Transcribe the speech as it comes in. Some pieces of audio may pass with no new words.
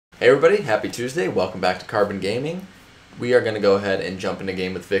Hey everybody, happy Tuesday. Welcome back to Carbon Gaming. We are going to go ahead and jump in a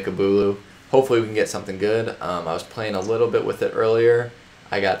game with Vikabulu. Hopefully we can get something good. I was playing a little bit with it earlier.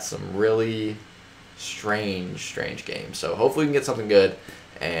 I got some really strange games. So hopefully we can get something good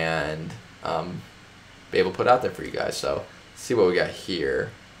and be able to put out there for you guys. So let's see what we got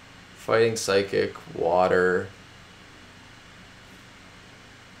here. Fighting, Psychic, Water.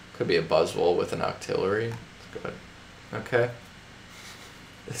 Could be a Buzzwole with an Octillery. Let's go ahead. Okay.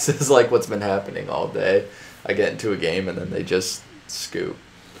 This is like what's been happening all day. I get into a game and then they just scoop.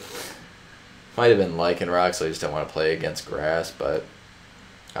 Might have been Lichen Rock, so I just don't want to play against grass, but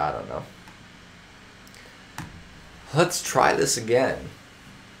I don't know. Let's try this again.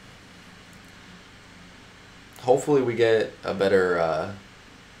 Hopefully we get a better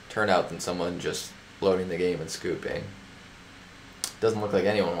turnout than someone just loading the game and scooping. Doesn't look like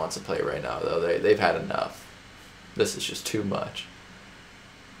anyone wants to play right now, though. They've had enough. This is just too much.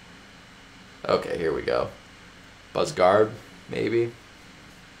 Okay, here we go. Buzzgarb, maybe.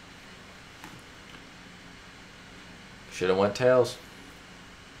 Should have went Tails.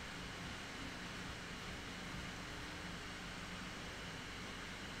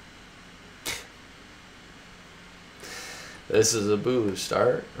 This is a Bulu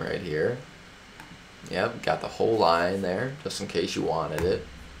start right here. Yep, got the whole line there, just in case you wanted it.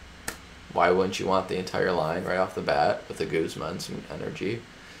 Why wouldn't you want the entire line right off the bat with the Guzma and some energy?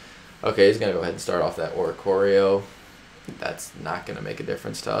 Okay, he's going to go ahead and start off that Lucario. That's not going to make a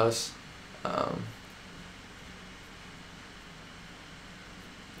difference to us.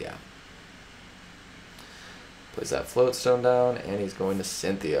 Yeah. Plays that Float Stone down, and he's going to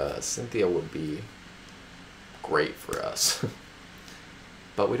Cynthia. Cynthia would be great for us.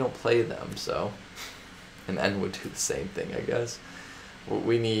 But we don't play them, so... And N would do the same thing, I guess. What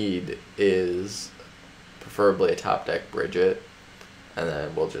we need is preferably a top deck Bridget. And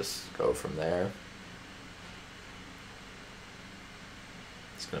then we'll just go from there.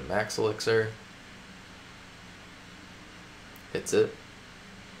 It's going to max Elixir. Hits it.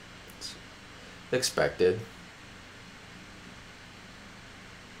 It's expected.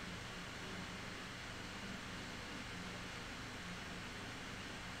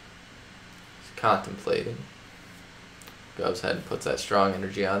 He's contemplating. Goes ahead and puts that strong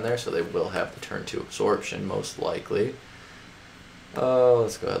energy on there, so they will have the turn 2 absorption, most likely. Oh,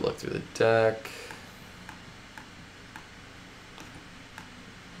 let's go ahead and look through the deck.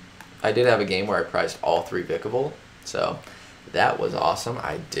 I did have a game where I prized all 3 Vikabulu, so that was awesome.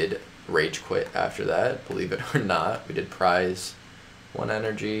 I did rage quit after that, believe it or not. We did prize 1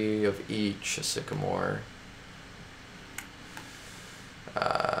 energy of each, a Sycamore.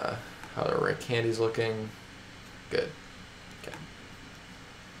 How are our candies looking? Good. Okay.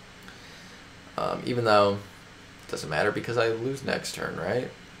 Even though doesn't matter because I lose next turn,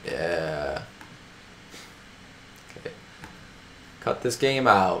 right? Yeah. Okay. Cut this game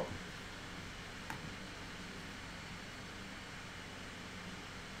out.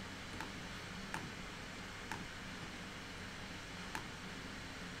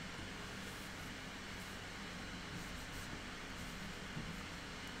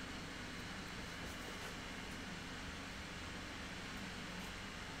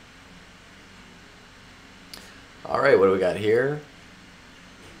 Alright, what do we got here?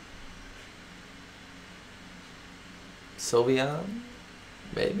 Sylveon?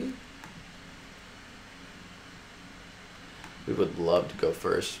 Maybe? We would love to go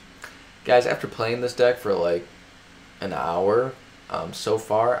first. Guys, after playing this deck for like an hour, so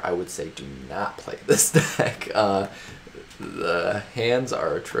far, I would say do not play this deck. The hands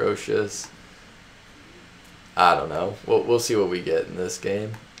are atrocious. I don't know. We'll see what we get in this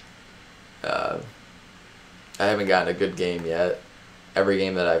game. I haven't gotten a good game yet. Every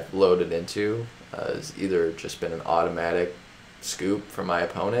game that I've loaded into has either just been an automatic scoop from my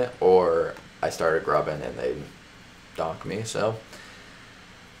opponent, or I started grubbing and they donk me. So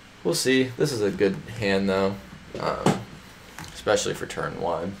we'll see. This is a good hand though, especially for turn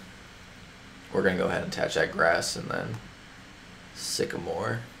 1. We're gonna go ahead and attach that grass and then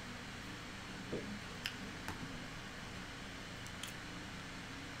Sycamore.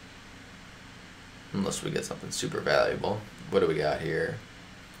 Unless we get something super valuable. What do we got here?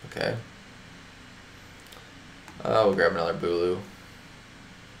 Okay. Oh, we'll grab another Bulu.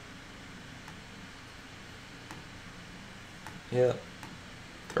 Yep.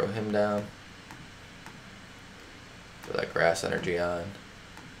 Throw him down. Throw that grass energy on.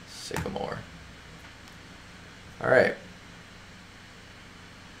 Sycamore. Alright.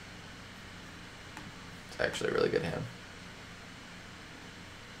 It's actually a really good hand.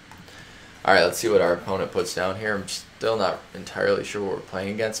 All right, let's see what our opponent puts down here. I'm still not entirely sure what we're playing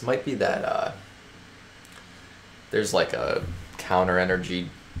against. Might be that there's like a counter energy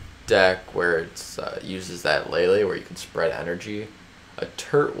deck where it uses that Lele where you can spread energy. A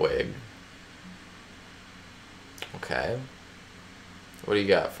Turtwig. Okay. What do you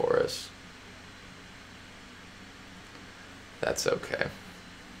got for us? That's okay.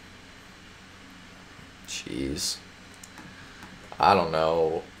 Jeez. I don't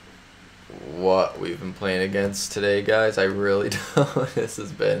know what we've been playing against today, guys. I really don't. This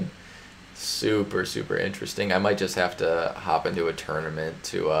has been super, super interesting. I might just have to hop into a tournament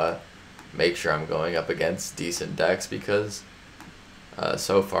to make sure I'm going up against decent decks because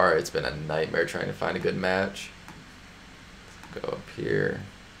so far it's been a nightmare trying to find a good match. Let's go up here.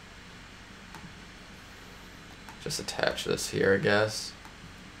 Just attach this here, I guess.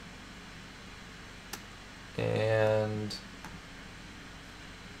 And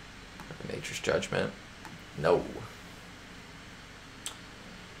Nature's Judgment. No.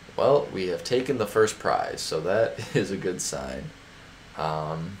 Well, we have taken the first prize, so that is a good sign.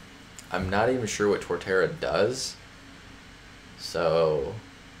 I'm not even sure what Torterra does, so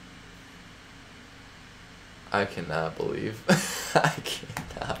I cannot believe I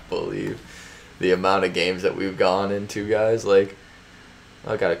cannot believe the amount of games that we've gone into, guys. Like,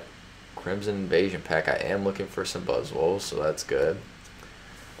 I got a Crimson Invasion pack. I am looking for some Buzzwoles, so that's good.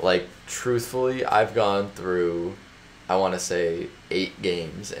 Like, truthfully, I've gone through, I want to say, 8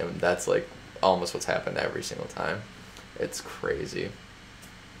 games, and that's like almost what's happened every single time. It's crazy.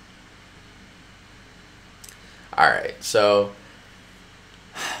 Alright, so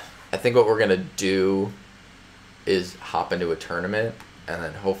I think what we're going to do is hop into a tournament, and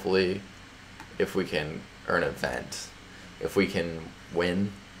then hopefully if we can, or an event, if we can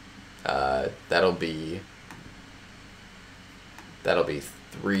win, that'll be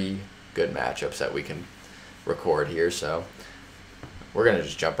 3 good matchups that we can record here. So we're gonna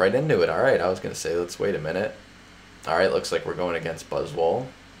just jump right into it. All right, I was gonna say let's wait a minute. All right, looks like we're going against Buzzwole.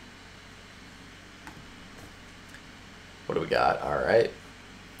 What do we got? All right,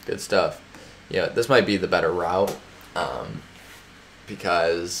 good stuff. Yeah, this might be the better route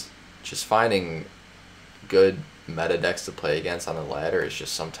because just finding good meta decks to play against on the ladder is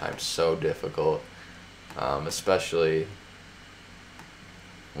just sometimes so difficult, especially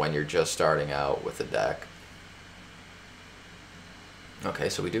when you're just starting out with a deck. Okay,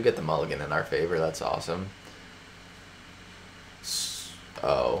 so we do get the mulligan in our favor. That's awesome.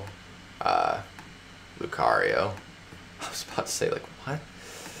 Oh, Lucario. I was about to say, like, what?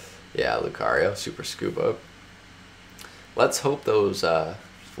 Yeah, Lucario, super scoop up. Let's hope those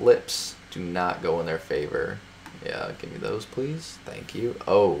flips do not go in their favor. Yeah, give me those, please. Thank you.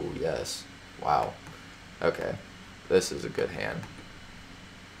 Oh, yes. Wow. Okay. This is a good hand.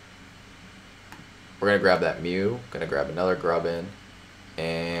 We're going to grab that Mew. Going to grab another Grubbin.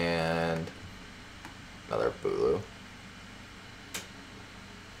 And another Bulu.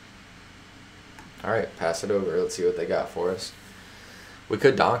 Alright, pass it over. Let's see what they got for us. We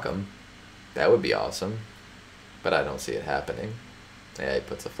could donk them. That would be awesome. But I don't see it happening. Yeah, he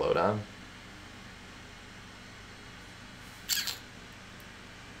puts a float on.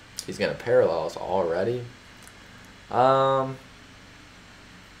 He's going to parallel us already.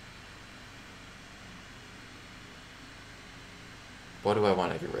 What do I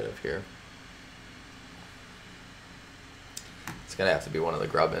want to get rid of here? It's going to have to be one of the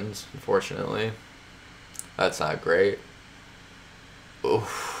Grubbins, unfortunately. That's not great.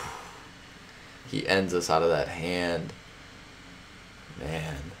 Oof. He ends us out of that hand.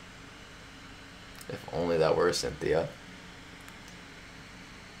 Man. If only that were Cynthia.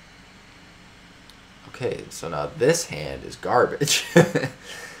 Okay, so now this hand is garbage.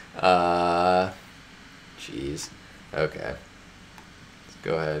 Jeez. Okay. Let's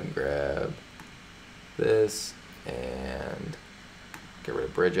go ahead and grab this and get rid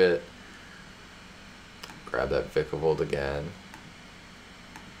of Bridget. Grab that Vikabulu again.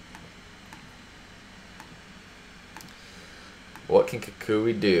 What can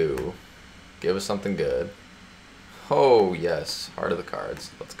Kukui do? Give us something good. Oh, yes. Heart of the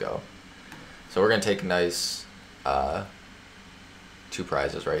cards. Let's go. So we're going to take a nice 2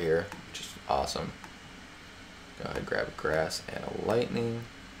 prizes right here, which is awesome. Go ahead and grab a grass and a lightning.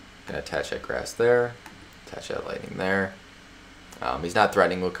 Going to attach that grass there. Attach that lightning there. He's not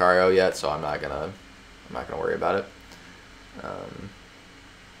threatening Lucario yet, so I'm not gonna worry about it.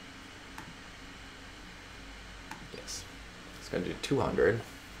 Yes, it's gonna do 200,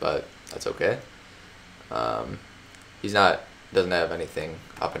 but that's okay. He's doesn't have anything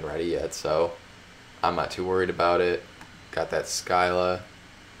up and ready yet, so I'm not too worried about it. Got that Skyla.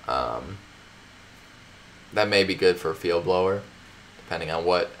 That may be good for Field Blower, depending on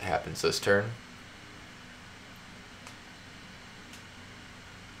what happens this turn.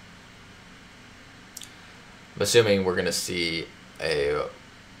 I'm assuming we're going to see a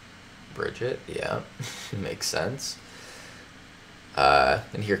Bridget. Yeah, makes sense.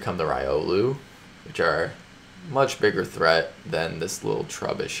 And here come the Riolu, which are much bigger threat than this little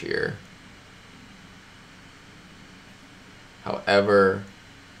Trubbish here. However,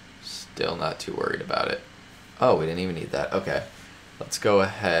 still not too worried about it. Oh, we didn't even need that. Okay, let's go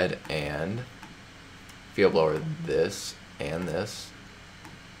ahead and Field Blower this and this.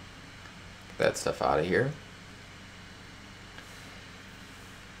 Get that stuff out of here.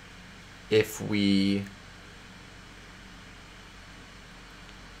 If we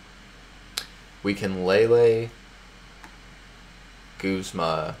can Lele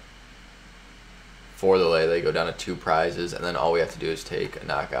Guzma for the Lele, go down to 2 prizes, and then all we have to do is take a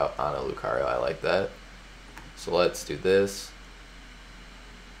knockout on a Lucario. I like that. So let's do this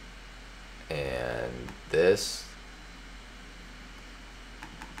and this.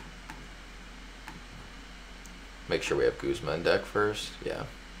 Make sure we have Guzma in deck first. Yeah.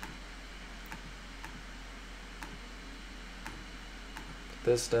 Put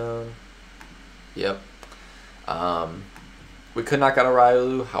this down. Yep. We could knock out a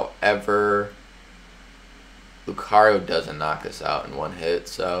Riolu, however, Lucario doesn't knock us out in 1 hit,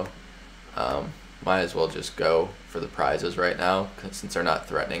 so might as well just go for the prizes right now, since they're not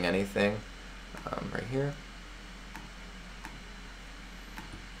threatening anything. Right here.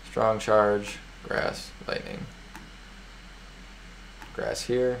 Strong Charge, Grass, Lightning. Grass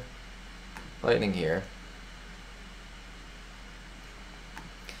here, Lightning here.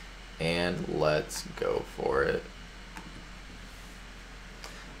 And let's go for it.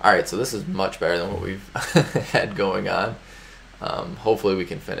 Alright, so this is much better than what we've had going on. Hopefully we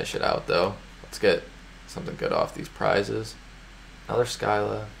can finish it out though. Let's get something good off these prizes. Another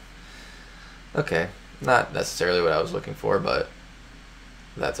Skyla. Okay, not necessarily what I was looking for, but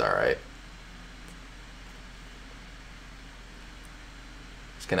that's alright.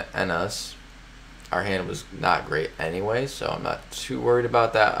 It's going to end us. Our hand was not great anyway, so I'm not too worried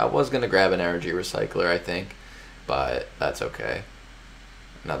about that. I was going to grab an energy recycler, I think, but that's okay.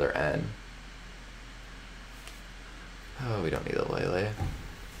 Another N. Oh, we don't need a Lele.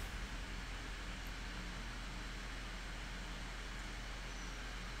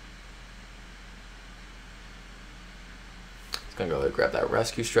 It's going to go ahead and grab that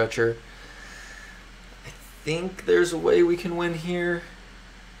rescue stretcher. I think there's a way we can win here.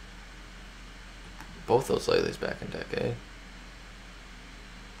 Both those Lele's back in deck, eh?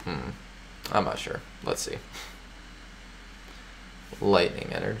 I'm not sure. Let's see.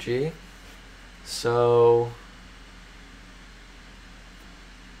 Lightning energy. So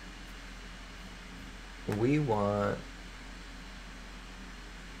we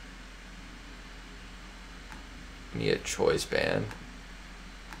need a choice band.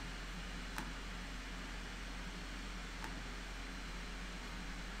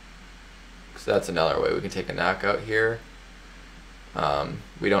 So that's another way we can take a knockout here.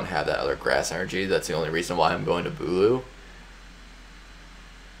 We don't have that other grass energy. That's the only reason why I'm going to Bulu.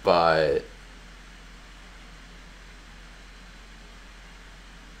 But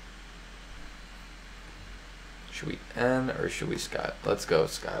should we N or should we Sky? Let's go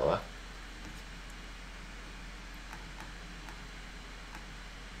Skyla.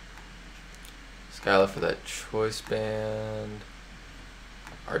 Skyla for that choice band.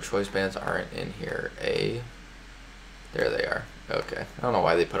 Our choice bands aren't in here. A. There they are. Okay. I don't know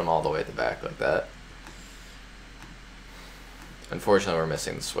why they put them all the way at the back like that. Unfortunately, we're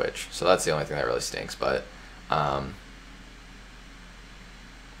missing the switch, so that's the only thing that really stinks, but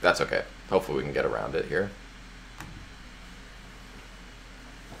that's okay. Hopefully we can get around it here.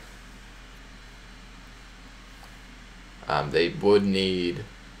 They would need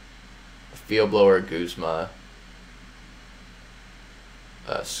a Field Blower, Guzma,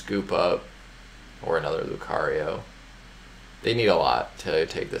 a Scoop Up, or another Lucario. They need a lot to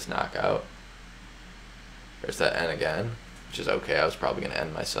take this knockout. There's that N again, which is okay. I was probably going to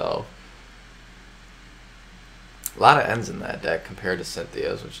end myself. A lot of N's in that deck compared to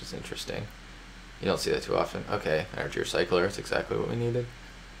Cynthia's, which is interesting. You don't see that too often. Okay, Energy Recycler. That's exactly what we needed.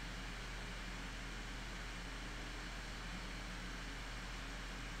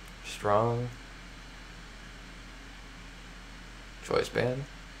 Strong. Choice Band.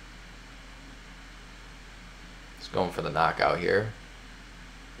 It's going for the knockout here,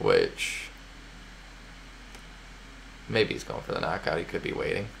 which maybe he's going for the knockout. He could be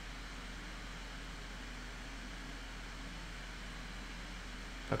waiting.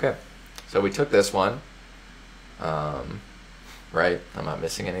 Okay, so we took this one. Right? I'm not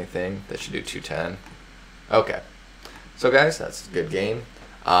missing anything. They should do 210. Okay. So guys, that's a good game.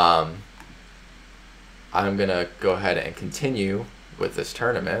 I'm going to go ahead and continue with this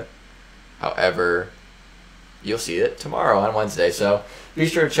tournament. However, you'll see it tomorrow on Wednesday. So be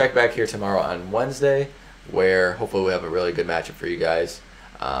sure to check back here tomorrow on Wednesday, where hopefully we'll have a really good matchup for you guys.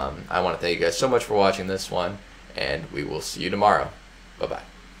 I want to thank you guys so much for watching this one, and we will see you tomorrow. Bye-bye.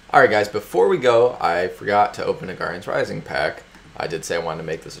 Alright guys, before we go, I forgot to open a Guardians Rising pack. I did say I wanted to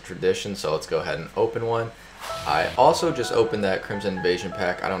make this a tradition, so let's go ahead and open one. I also just opened that Crimson Invasion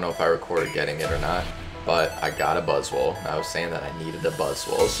pack. I don't know if I recorded getting it or not, but I got a Buzzwole. I was saying that I needed a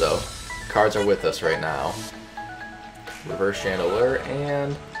Buzzwole, so cards are with us right now. Reverse Chandelier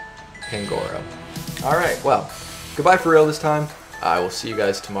and Pangoro. Alright, well, goodbye for real this time. I will see you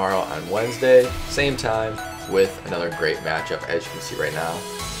guys tomorrow on Wednesday, same time, with another great matchup. As you can see right now,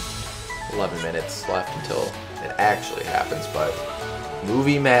 11 minutes left until it actually happens, but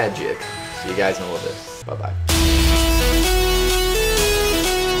movie magic. See you guys in a little bit. Bye-bye.